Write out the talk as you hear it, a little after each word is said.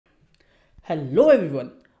Hello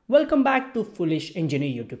everyone, welcome back to Foolish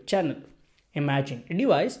Engineer YouTube channel. Imagine a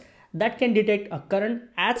device that can detect a current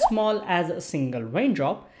as small as a single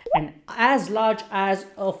raindrop and as large as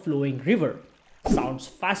a flowing river. Sounds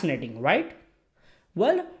fascinating, right?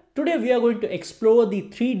 Well, today we are going to explore the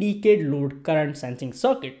 3-decade load current sensing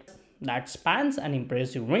circuit that spans an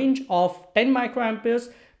impressive range of 10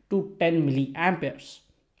 microamperes to 10 milliamperes.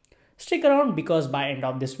 Stick around because by end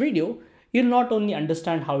of this video, you'll not only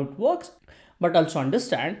understand how it works, but also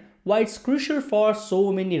understand why it's crucial for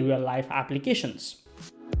so many real-life applications.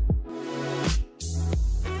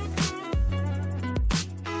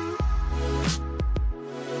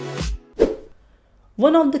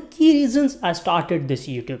 One of the key reasons I started this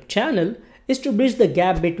YouTube channel is to bridge the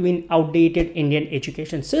gap between outdated Indian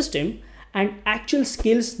education system and actual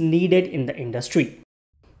skills needed in the industry.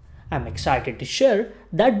 I'm excited to share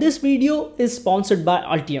that this video is sponsored by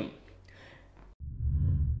Altium.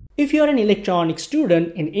 If you are an electronics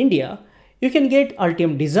student in India, you can get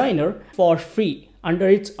Altium Designer for free under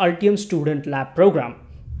its Altium Student Lab program.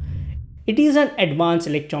 It is an advanced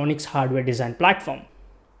electronics hardware design platform.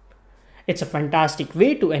 It's a fantastic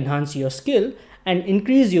way to enhance your skill and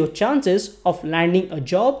increase your chances of landing a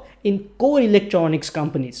job in core electronics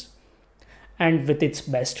companies. And with its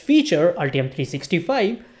best feature, Altium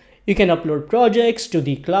 365, you can upload projects to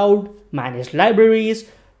the cloud, manage libraries,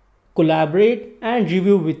 collaborate and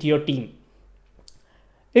review with your team.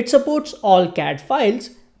 It supports all CAD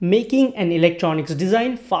files, making an electronics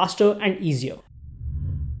design faster and easier.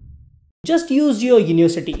 Just use your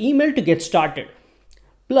university email to get started.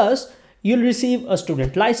 Plus, you'll receive a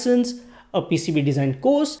student license, a PCB design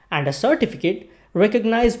course, and a certificate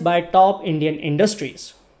recognized by top Indian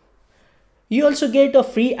industries. You also get a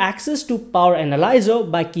free access to Power Analyzer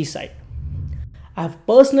by Keysight. I have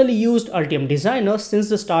personally used Altium Designer since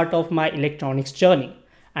the start of my electronics journey,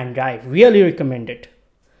 and I really recommend it.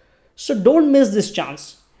 So don't miss this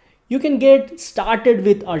chance. You can get started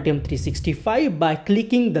with Altium 365 by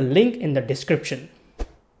clicking the link in the description.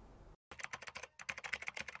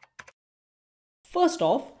 First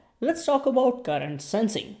off, let's talk about current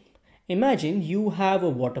sensing. Imagine you have a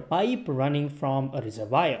water pipe running from a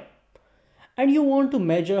reservoir, and you want to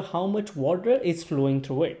measure how much water is flowing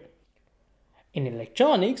through it. In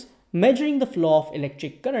electronics, measuring the flow of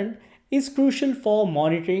electric current is crucial for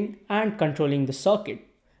monitoring and controlling the circuit,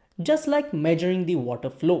 just like measuring the water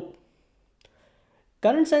flow.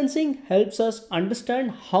 Current sensing helps us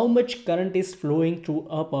understand how much current is flowing through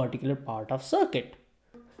a particular part of circuit.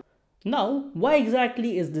 Now, why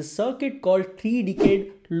exactly is this circuit called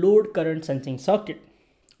 3-decade load current sensing circuit?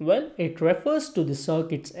 Well, it refers to the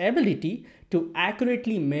circuit's ability to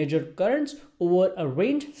accurately measure currents over a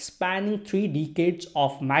range spanning 3 decades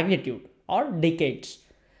of magnitude or decades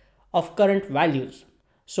of current values.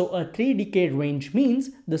 So a 3-decade range means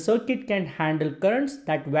the circuit can handle currents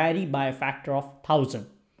that vary by a factor of 1000.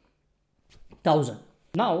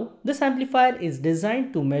 Now, this amplifier is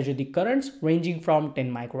designed to measure the currents ranging from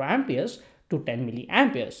 10 microamperes to 10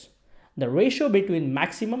 milliamperes. The ratio between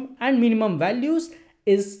maximum and minimum values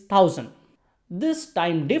is 1000. This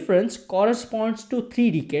time difference corresponds to 3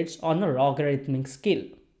 decades on a logarithmic scale.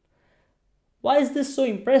 Why is this so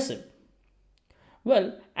impressive?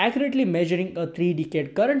 Well, accurately measuring a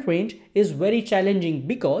 3-decade current range is very challenging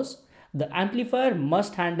because the amplifier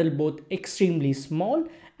must handle both extremely small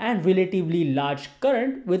and relatively large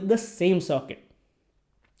current with the same circuit.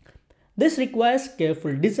 This requires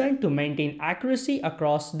careful design to maintain accuracy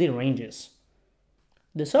across the ranges.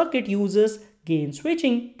 The circuit uses gain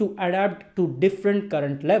switching to adapt to different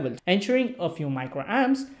current levels, ensuring a few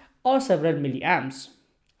microamps or several milliamps.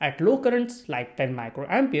 At low currents like 10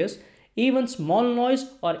 microamperes, even small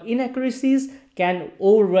noise or inaccuracies can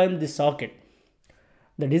overwhelm the circuit.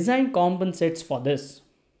 The design compensates for this.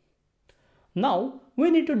 Now,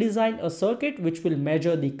 we need to design a circuit which will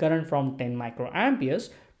measure the current from 10 microamperes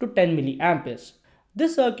to 10 milliamperes.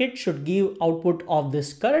 This circuit should give output of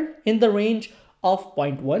this current in the range of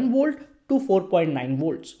 0.1 volt to 4.9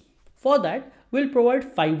 volts. For that, we'll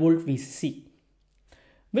provide 5 volt VCC.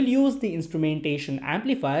 We'll use the instrumentation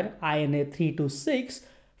amplifier INA 326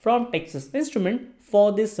 from Texas Instruments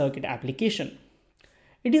for this circuit application.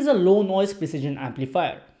 It is a low noise precision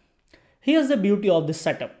amplifier. Here's the beauty of this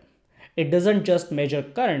setup. It doesn't just measure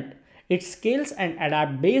current, it scales and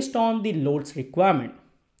adapts based on the load's requirement.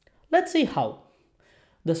 Let's see how.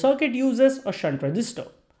 The circuit uses a shunt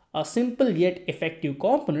resistor, a simple yet effective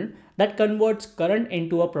component that converts current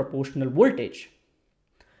into a proportional voltage.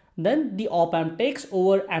 Then the Opamp takes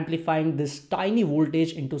over, amplifying this tiny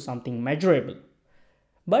voltage into something measurable.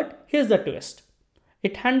 But here's the twist.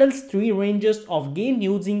 It handles three ranges of gain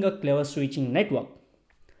using a clever switching network.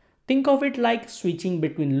 Think of it like switching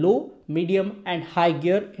between low, medium, and high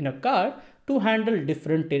gear in a car to handle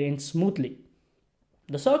different terrains smoothly.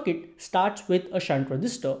 The circuit starts with a shunt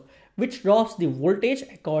resistor which drops the voltage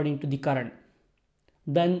according to the current.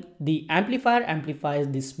 Then the amplifier amplifies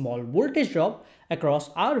the small voltage drop across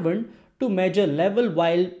R1 to measure level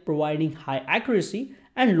while providing high accuracy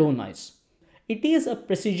and low noise. It is a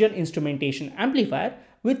precision instrumentation amplifier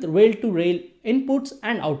with rail-to-rail inputs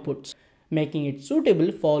and outputs, making it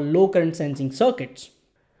suitable for low current sensing circuits.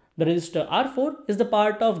 The resistor R4 is the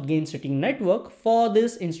part of gain setting network for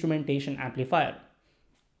this instrumentation amplifier.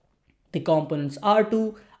 The components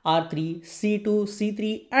R2, R3, C2,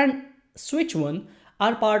 C3 and switch 1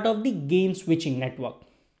 are part of the gain switching network.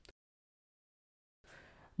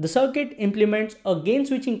 The circuit implements a gain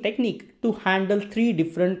switching technique to handle three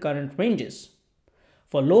different current ranges.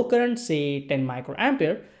 For low current, say 10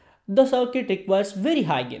 microampere, the circuit requires very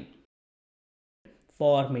high gain.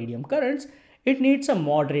 For medium currents, it needs a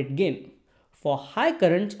moderate gain. For high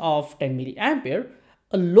currents of 10 milliampere,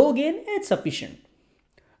 a low gain is sufficient.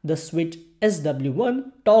 The switch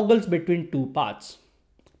SW1 toggles between two paths.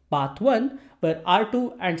 Path 1 where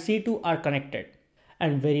R2 and C2 are connected,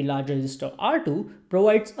 and very large resistor R2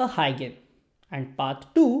 provides a high gain, and path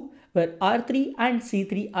 2 where R3 and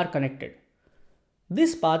C3 are connected.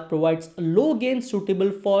 This path provides a low gain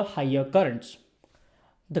suitable for higher currents.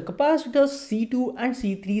 The capacitors C2 and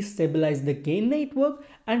C3 stabilize the gain network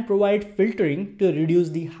and provide filtering to reduce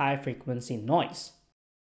the high frequency noise.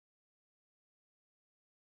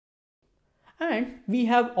 And we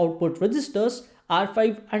have output resistors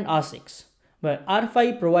R5 and R6, where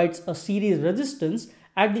R5 provides a series resistance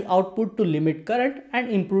at the output to limit current and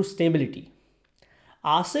improve stability.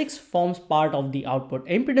 R6 forms part of the output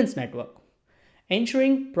impedance network,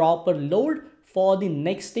 ensuring proper load for the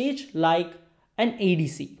next stage like an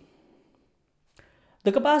ADC.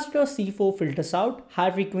 The capacitor C4 filters out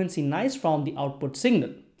high frequency noise from the output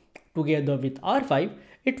signal. Together with R5,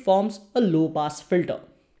 it forms a low pass filter.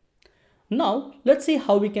 Now let's see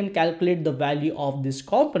how we can calculate the value of these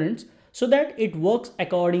components so that it works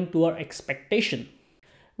according to our expectation.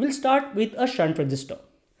 We'll start with a shunt resistor.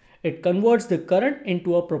 It converts the current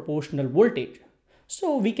into a proportional voltage.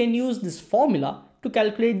 So we can use this formula to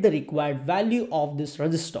calculate the required value of this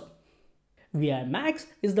resistor. Vi max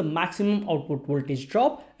is the maximum output voltage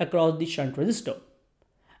drop across the shunt resistor,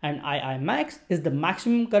 and II max is the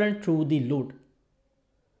maximum current through the load.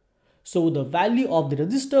 So the value of the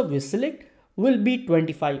resistor we select will be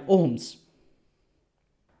 25 ohms.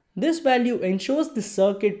 This value ensures the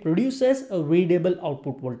circuit produces a readable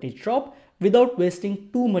output voltage drop without wasting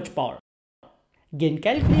too much power. Gain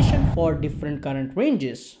calculation for different current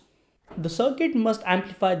ranges. The circuit must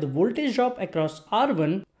amplify the voltage drop across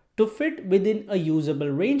R1 to fit within a usable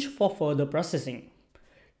range for further processing.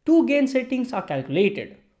 Two gain settings are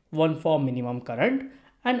calculated, one for minimum current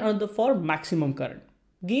and another for maximum current.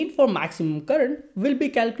 Gain for maximum current will be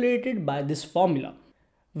calculated by this formula.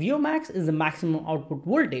 VO max is the maximum output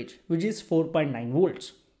voltage, which is 4.9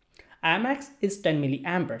 volts. Imax is 10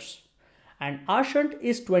 milliamperes and R shunt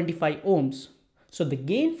is 25 ohms. So the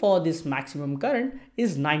gain for this maximum current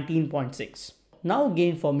is 19.6. Now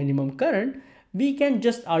gain for minimum current, we can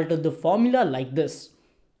just alter the formula like this,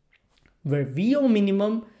 where VO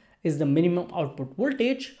minimum is the minimum output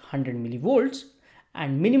voltage 100 millivolts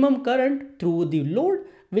and minimum current through the load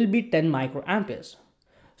will be 10 microamperes.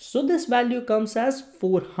 So this value comes as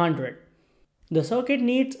 400. The circuit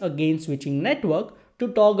needs a gain switching network to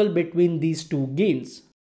toggle between these two gains.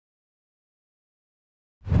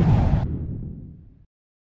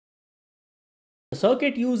 The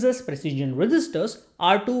circuit uses precision resistors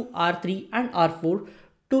R2, R3 and R4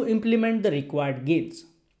 to implement the required gains.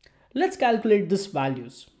 Let's calculate these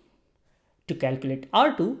values. To calculate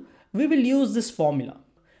R2, we will use this formula,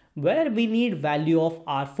 where we need value of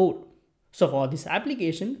R4. So for this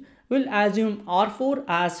application, we'll assume R4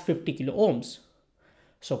 as 50 kilo ohms.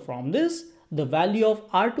 So from this, the value of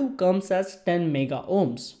R2 comes as 10 mega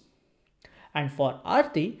ohms. And for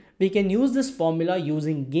R3, we can use this formula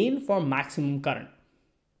using gain for maximum current.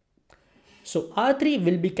 So R3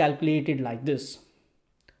 will be calculated like this.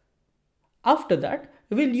 After that,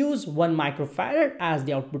 we'll use 1 microfarad as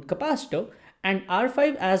the output capacitor and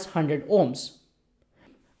R5 as 100 ohms,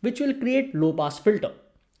 which will create low pass filter.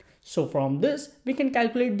 So from this, we can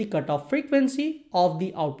calculate the cutoff frequency of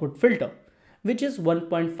the output filter, which is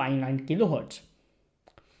 1.59 kHz.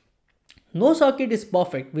 No circuit is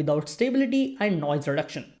perfect without stability and noise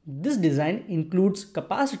reduction. This design includes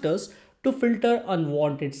capacitors to filter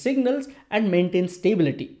unwanted signals and maintain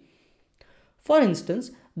stability. For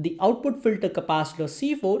instance, the output filter capacitor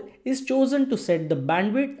C4 is chosen to set the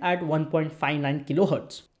bandwidth at 1.59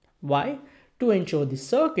 kHz. Why? To ensure the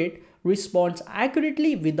circuit responds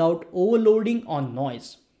accurately without overloading or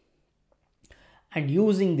noise. And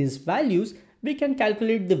using these values, we can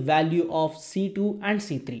calculate the value of C2 and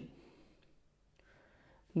C3.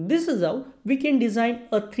 This is how we can design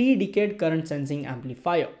a 3-decade current sensing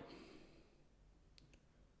amplifier.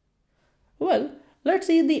 Well, let's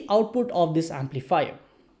see the output of this amplifier.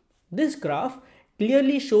 This graph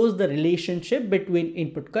clearly shows the relationship between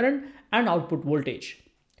input current and output voltage.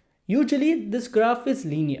 Usually this graph is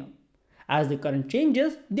linear. As the current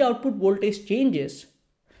changes, the output voltage changes.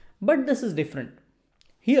 But this is different.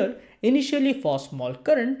 Here, initially for small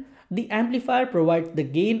current, the amplifier provides the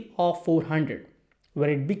gain of 400,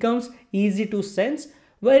 where it becomes easy to sense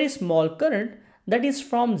very small current, that is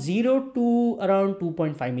from 0 to around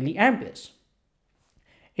 2.5 milliamperes.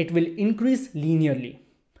 It will increase linearly.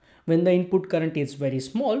 When the input current is very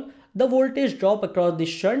small, the voltage drop across the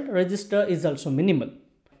shunt resistor is also minimal.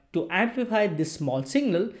 To amplify this small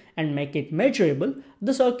signal and make it measurable,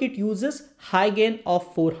 the circuit uses high gain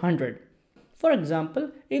of 400. For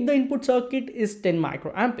example, if the input circuit is 10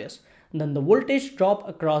 microamperes, then the voltage drop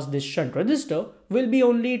across this shunt resistor will be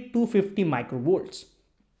only 250 microvolts.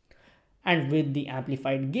 And with the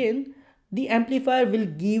amplified gain, the amplifier will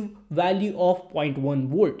give value of 0.1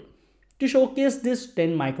 volt to showcase this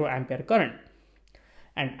 10 microampere current.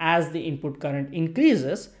 And as the input current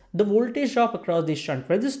increases, the voltage drop across the shunt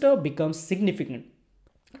resistor becomes significant.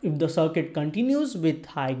 If the circuit continues with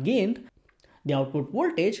high gain, the output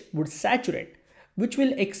voltage would saturate, which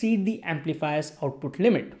will exceed the amplifier's output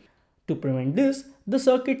limit. To prevent this, the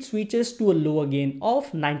circuit switches to a lower gain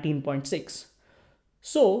of 19.6.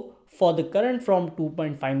 So, for the current from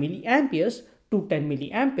 2.5 milliamperes to 10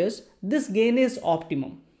 milliamperes, this gain is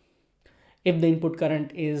optimum. If the input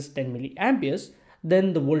current is 10 milliamperes,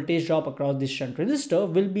 then the voltage drop across this shunt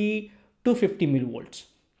resistor will be 250 millivolts.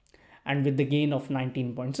 And with the gain of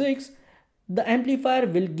 19.6, the amplifier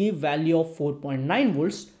will give value of 4.9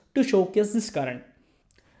 volts to showcase this current.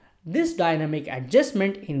 This dynamic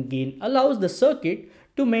adjustment in gain allows the circuit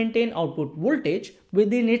to maintain output voltage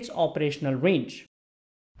within its operational range.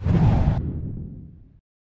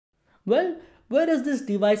 Well, where is this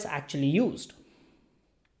device actually used?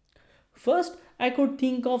 First, I could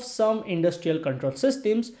think of some industrial control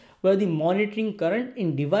systems where the monitoring current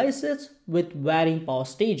in devices with varying power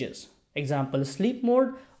stages. Example, sleep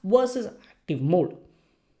mode versus active mode.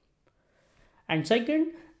 And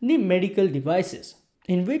second, the medical devices,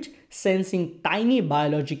 in which sensing tiny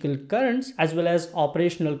biological currents as well as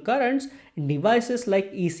operational currents in devices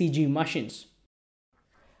like ECG machines.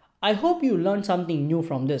 I hope you learned something new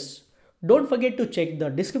from this. Don't forget to check the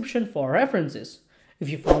description for references. If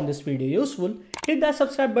you found this video useful, hit that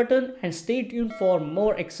subscribe button and stay tuned for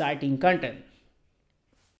more exciting content.